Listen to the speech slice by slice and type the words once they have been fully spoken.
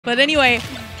But anyway,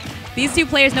 these two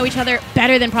players know each other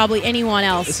better than probably anyone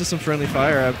else. This is some friendly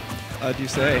fire, I do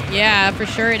say. Yeah, for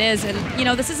sure it is. And, you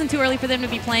know, this isn't too early for them to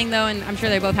be playing, though, and I'm sure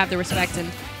they both have the respect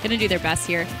and going to do their best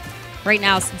here. Right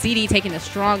now, ZD taking a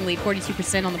strong lead,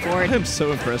 42% on the board. I'm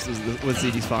so impressed with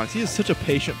ZD's Fox. He is such a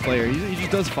patient player. He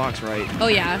just does Fox right. Oh,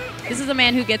 yeah. This is a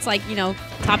man who gets, like, you know,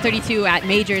 top 32 at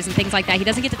majors and things like that. He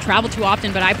doesn't get to travel too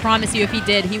often, but I promise you if he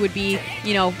did, he would be,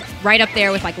 you know, right up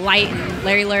there with, like, Light and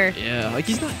Larry Lur. Yeah, like,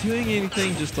 he's not doing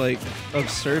anything just, like,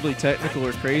 absurdly technical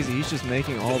or crazy. He's just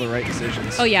making all the right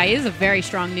decisions. Oh, yeah. He is a very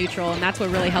strong neutral, and that's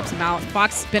what really helps him out.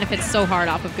 Fox benefits so hard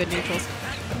off of good neutrals.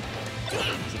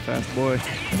 He's a fast boy.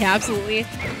 Yeah, absolutely.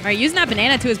 All right, using that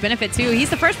banana to his benefit, too. He's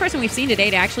the first person we've seen today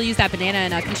to actually use that banana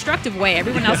in a constructive way.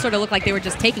 Everyone else sort of looked like they were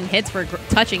just taking hits for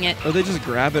touching it. Or they just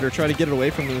grab it or try to get it away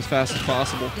from them as fast as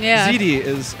possible. Yeah. ZD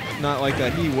is not like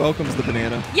that. He welcomes the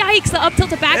banana. Yikes, the up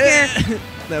tilt to back air.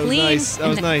 That was Clean. nice. That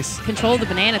was nice. Control the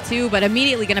banana, too, but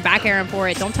immediately going to back air him for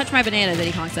it. Don't touch my banana,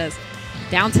 Diddy Kong says.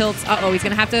 Down tilts. Uh-oh, he's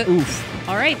going to have to... Oof.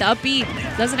 All right, the up B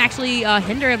doesn't actually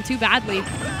hinder him too badly.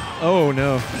 Oh,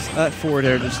 no. That forward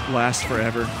air just lasts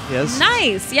forever. Yes.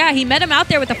 Nice. Yeah, he met him out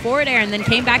there with the forward air and then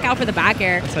came back out for the back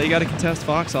air. That's how you got to contest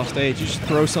Fox off stage. You just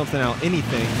throw something out,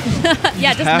 anything.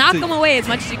 Yeah, just knock them away as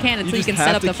much as you can until you can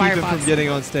set up the Firefox. Keep him from getting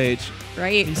on stage.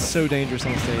 Right. He's so dangerous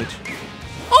on stage.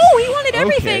 Oh, he wanted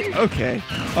everything. Okay.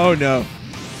 Oh, no.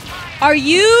 Are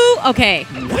you... Okay.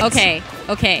 What?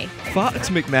 Okay. Fox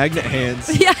McMagnet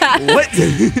hands. Yeah. What?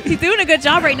 He's doing a good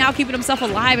job right now keeping himself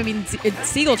alive. I mean,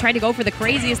 Seagull tried to go for the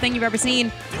craziest thing you've ever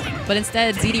seen, but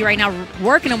instead ZD right now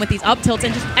working him with these up tilts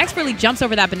and just expertly jumps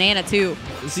over that banana, too.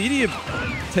 ZD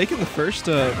taking the first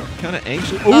kind of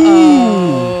anxious...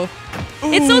 Uh-oh.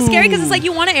 It's so scary because it's like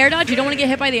you want to air dodge, you don't want to get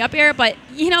hit by the up air, but,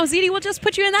 you know, ZD will just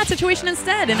put you in that situation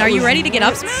instead. And are you ready to get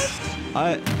up smashed?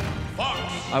 I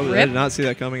did not see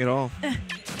that coming at all.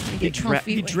 He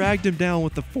dragged him down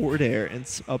with the forward air and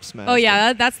up smash. Oh,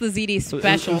 yeah, that's the ZD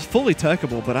special. It was fully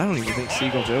techable, but I don't even think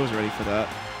Seagull Joe was ready for that.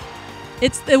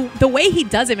 It's the way he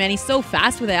does it, man. He's so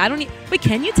fast with it. Wait,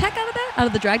 can you tech out of that? Out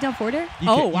of the drag down forward air?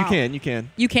 Wow. You can.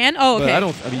 You can? Oh,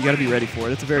 okay. But you got to be ready for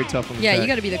it. It's a very tough one to Yeah, tech. you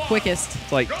got to be the quickest.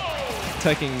 It's like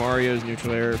teching Mario's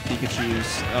neutral air,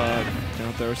 Pikachu's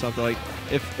down throw or something. Like,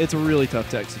 if it's a really tough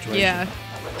tech situation. Yeah.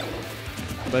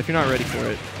 But if you're not ready for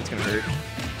it, it's going to hurt.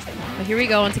 But here we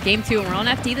go into game 2, and we're on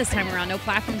FD this time around. No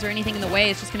platforms or anything in the way.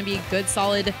 It's just going to be a good,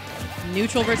 solid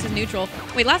neutral versus neutral.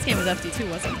 Wait, last game was FD too,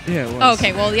 wasn't it? Yeah, it was. Oh,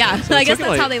 okay, well, yeah. So I guess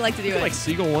that's how they like to do it. Like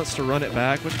Seagull wants to run it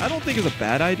back, which I don't think is a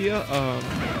bad idea.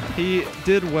 He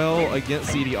did well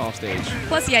against ZD offstage.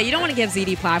 Plus, yeah, you don't want to give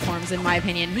ZD platforms, in my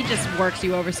opinion. He just works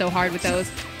you over so hard with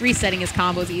those, resetting his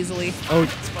combos easily. Oh,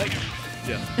 Spike.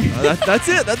 Yeah. That's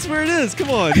it. That's where it is. Come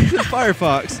on.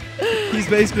 Firefox. He's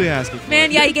basically asking for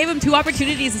it. Yeah, he gave him 2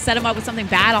 opportunities to set him up with something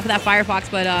bad off of that Firefox,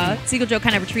 but Seagull Joe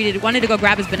kind of retreated, wanted to go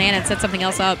grab his banana and set something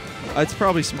else up. That's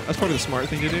probably the smart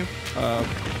thing to do.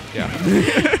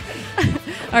 Yeah.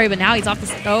 All right, but now he's off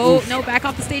the oh no, back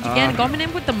off the stage again, going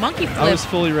in with the monkey flip. I was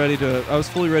fully ready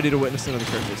to witness another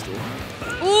curveball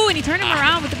stool. Ooh, and he turned him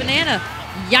around with the banana.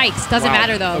 Yikes! Doesn't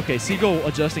matter though. Okay, Seagull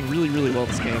adjusting really, really well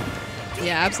this game.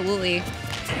 Yeah, absolutely.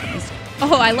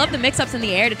 Oh, I love the mix-ups in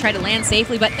the air to try to land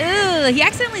safely, but he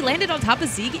accidentally landed on top of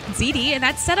ZD, and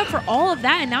that's set up for all of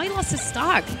that, and now he lost his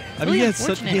stock. I mean, he had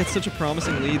such a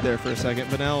promising lead there for a second,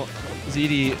 but now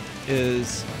ZD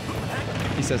is...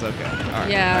 He says, okay, all right,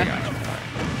 yeah. I got you.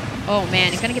 Oh,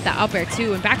 man, he's going to get that up air,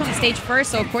 too, and back on the stage first,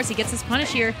 so, of course, he gets his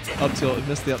punish here. Up tilt. He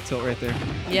missed the up tilt right there.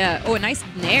 Yeah. Oh, a nice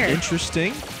nair.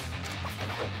 Interesting.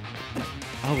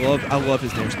 I love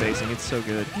his nair spacing. It's so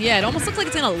good. Yeah, it almost looks like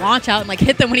it's going to launch out and like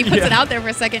hit them when he puts it out there for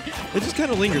a second. It just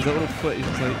kind of lingers. That little foot. He's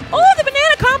just like, oh, the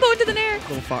banana combo into the nair.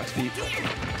 Little fox feet.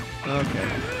 Okay.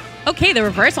 Okay, the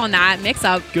reverse on that mix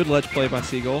up. Good ledge play by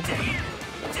Seagull.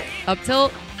 Up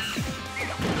tilt.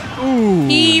 Ooh.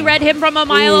 He read him from a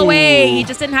mile away. He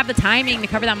just didn't have the timing to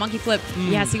cover that monkey flip.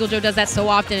 Yeah, Seagull Joe does that so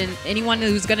often, and anyone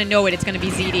who's going to know it, it's going to be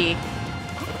ZD.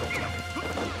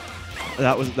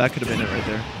 That could have been it right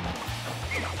there.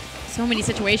 So many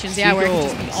situations, yeah, where it could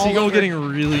just be all Seagull over. getting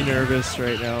really nervous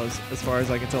right now, as far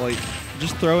as I can tell. Like,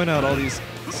 just throwing out all these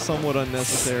somewhat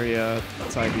unnecessary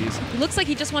side Bs. It looks like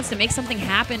he just wants to make something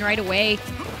happen right away.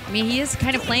 I mean, he is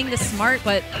kind of playing this smart,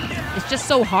 but it's just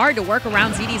so hard to work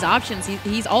around ZD's options.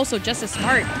 He's also just as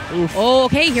smart. Oof. Oh,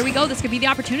 okay, here we go. This could be the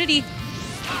opportunity.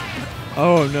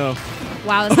 Oh, no.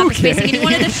 Wow, that's not the spacing. And he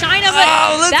wanted to shine him,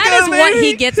 but that is what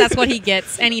he gets. That's what he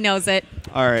gets, and he knows it.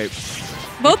 All right.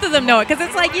 Both of them know it, because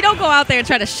it's like, you don't go out there and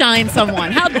try to shine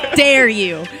someone. How dare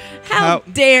you? How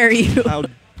dare you? How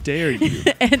dare you?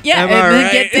 And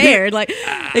then get dared. Like,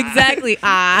 exactly.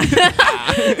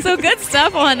 So good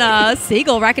stuff on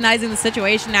Seagull, recognizing the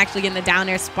situation, actually getting the down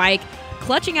air spike,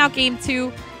 clutching out game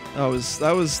 2. That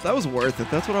was worth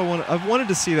it. That's what I wanted. I've wanted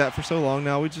to see that for so long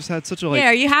now. We just had such a yeah.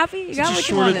 Are you happy? You got what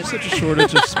you wanted. Such a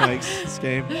shortage of spikes this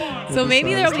game. So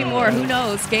maybe there'll be more. Who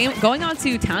knows? Going on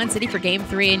to Talent City for game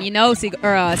 3, and you know,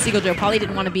 Seagull Joe probably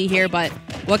didn't want to be here, but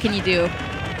what can you do?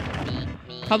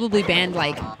 Probably banned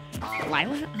like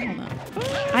Lila. I don't know.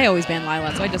 I always ban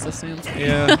Lila, so I just assumed.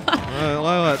 Yeah,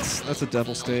 Lila, that's a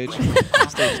devil stage.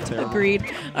 Stage is terrible. Agreed.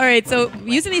 All right, so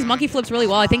using these monkey flips really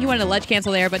well. I think he wanted a ledge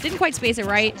cancel there, but didn't quite space it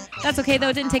right. That's okay,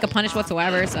 though. Didn't take a punish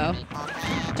whatsoever, so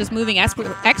just moving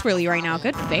expertly right now.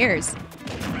 Good fairs.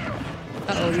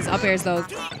 Uh-oh, these up airs, though.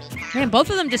 Man, both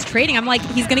of them just trading. I'm like,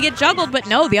 he's going to get juggled, but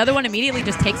no, the other one immediately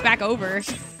just takes back over.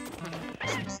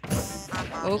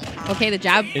 Oh, okay, the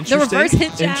jab. The reverse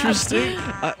hit jab. Interesting.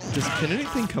 Can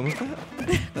anything come of that?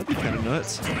 That'd be kind of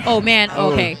nuts. Oh, man.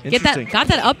 Okay. Got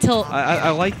that up tilt. I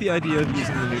like the idea of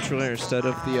using the neutral air instead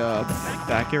of the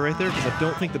back air right there, because I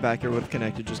don't think the back air would have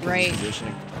connected just because of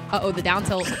positioning. Uh-oh, the down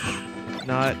tilt.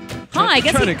 Not. I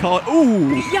guess trying to call it.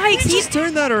 Ooh. Yikes. He just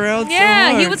turned that around Yeah,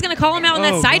 so hard. He was going to call him out in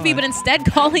that side B, but instead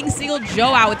calling Seagull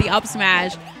Joe out with the up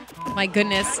smash. My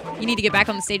goodness. You need to get back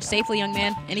on the stage safely, young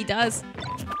man. And he does.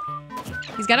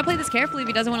 He's got to play this carefully if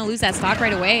he doesn't want to lose that stock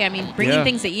right away. I mean, bringing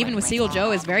things to even with Seagull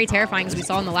Joe is very terrifying, as we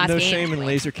saw in the last game. No shame in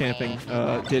laser camping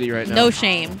Diddy right now. No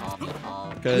shame.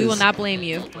 We will not blame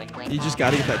you. You just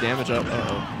got to get that damage up.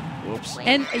 Uh-oh. Whoops.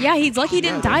 And, yeah, he's lucky he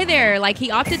didn't die there. Like, he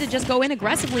opted to just go in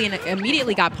aggressively and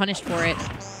immediately got punished for it.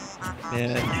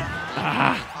 Man.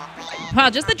 Wow,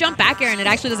 just the jump back air, and it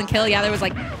actually doesn't kill. Yeah, there was,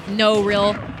 like, no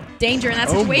real danger in that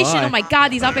situation. Oh my god,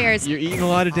 these up airs. You're eating a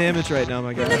lot of damage right now,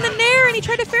 my god. And then the nair, and he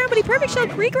tried to fair him, but he perfect shot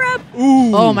regrab.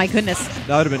 Ooh. Oh my goodness.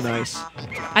 That would have been nice.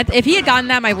 If he had gotten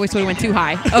that, my voice would have went too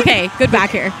high. Okay, good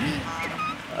back air.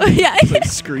 Yeah. It's like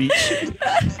screech.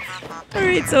 All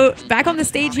right, so back on the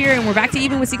stage here, and we're back to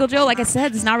even with Seagull Joe. Like I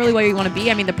said, it's not really where you want to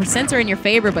be. I mean, the percents are in your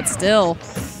favor, but still.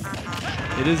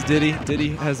 It is Diddy.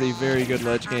 Diddy has a very good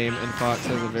ledge game, and Fox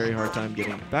has a very hard time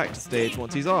getting back to stage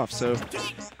once he's off. So,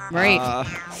 right.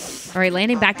 All right,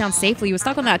 landing back down safely. He was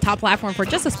stuck on that top platform for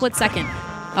just a split second.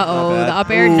 Uh-oh, the up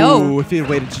air. Ooh, no. If he had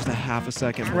waited just a half a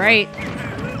second more. Right.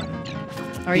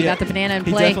 All right, you got the banana in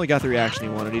play. He definitely got the reaction he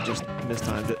wanted. He just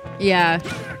mistimed it. Yeah.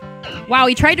 Wow,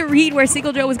 he tried to read where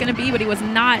Seagull Joe was going to be, but he was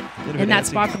not in that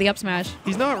spot for the up smash.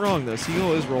 He's not wrong, though.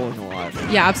 Seagull is rolling a lot.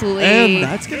 Yeah, absolutely. And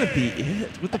that's going to be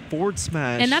it with the forward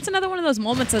smash. And that's another one of those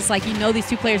moments that's like, you know, these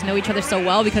two players know each other so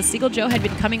well, because Seagull Joe had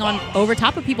been coming on over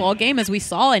top of people all game, as we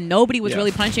saw, and nobody was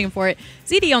really punishing him for it.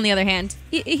 ZD, on the other hand,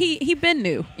 he been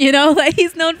new. You know, like,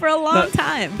 he's known for a long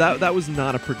time. That was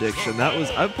not a prediction.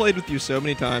 I've played with you so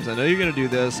many times. I know you're going to do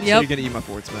this, so you're going to eat my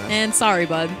forward smash. And sorry,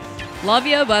 bud. Love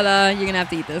you, but you're going to have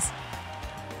to eat this.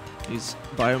 These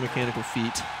biomechanical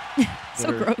feet.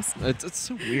 So gross. It's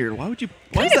so weird. Why would you?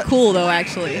 Kind of cool, though,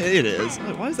 actually. It is.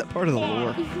 Why is that part of the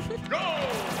lore?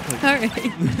 All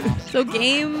right. So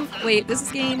wait, this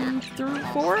is game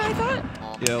 4, I thought?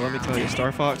 Yeah, let me tell you,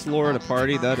 Star Fox lore at a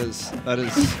party, that is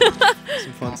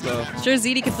some fun stuff. Sure,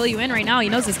 ZD can fill you in right now. He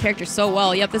knows this character so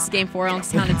well. Yep, this is game 4 on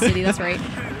Xanadu City. That's right.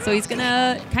 So he's going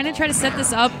to kind of try to set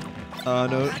this up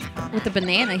no. with the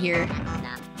banana here.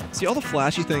 See, all the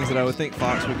flashy things that I would think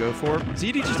Fox would go for,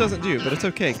 ZD just doesn't do, but it's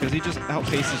okay, because he just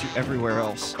outpaces you everywhere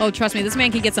else. Oh, trust me, this man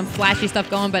can get some flashy stuff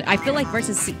going, but I feel like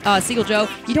versus Seagull Joe,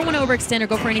 you don't want to overextend or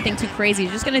go for anything too crazy.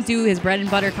 You're just going to do his bread and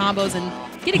butter combos and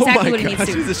get exactly what he needs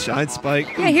to. Do the shine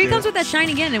spike. Yeah, here he comes with that shine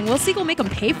again, and will Seagull make him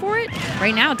pay for it?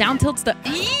 Right now, down tilts the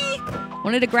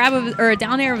wanted to grab a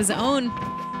down air of his own.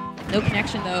 No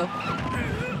connection, though.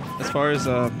 As far as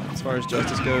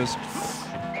justice goes,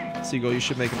 Seagull, you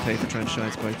should make him pay for trying to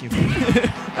shine spike you.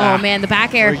 Oh, man, the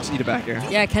back air. Or you just eat a back air.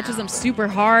 Yeah, catches him super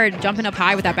hard, jumping up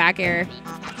high with that back air.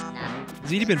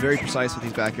 ZD been very precise with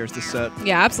these back airs this set.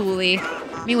 Yeah, absolutely.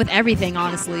 I mean, with everything,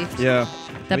 honestly. Yeah.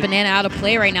 That banana out of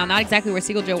play right now, not exactly where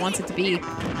Seagull Joe wants it to be.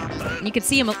 And you could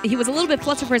see him, he was a little bit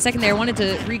flustered for a second there, wanted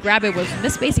to re-grab it, was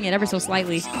misspacing it ever so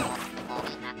slightly.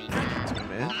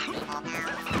 Man.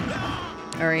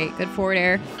 All right, good forward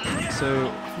air. So,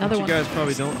 what you guys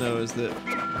probably don't know is that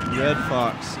Red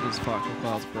Fox is Fox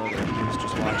McCloud's brother. He was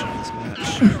just watching this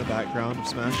match in the background of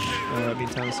Smash.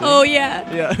 City. Oh,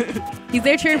 yeah. Yeah. He's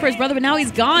there cheering for his brother, but now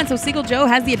he's gone, so Seagull Joe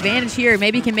has the advantage here.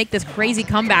 Maybe he can make this crazy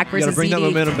comeback versus You gotta bring ZD. that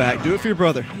momentum back. Do it for your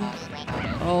brother.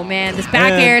 Oh, man, this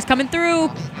back air is coming through.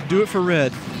 Do it for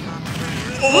Red.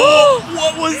 Oh,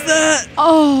 what was that?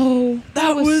 Oh,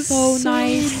 that was so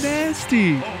nice.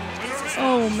 nasty.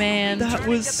 Oh, man. That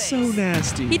was so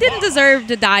nasty. He didn't deserve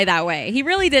to die that way. He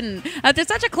really didn't. After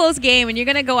such a close game and you're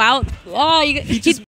going to go out. Oh, he just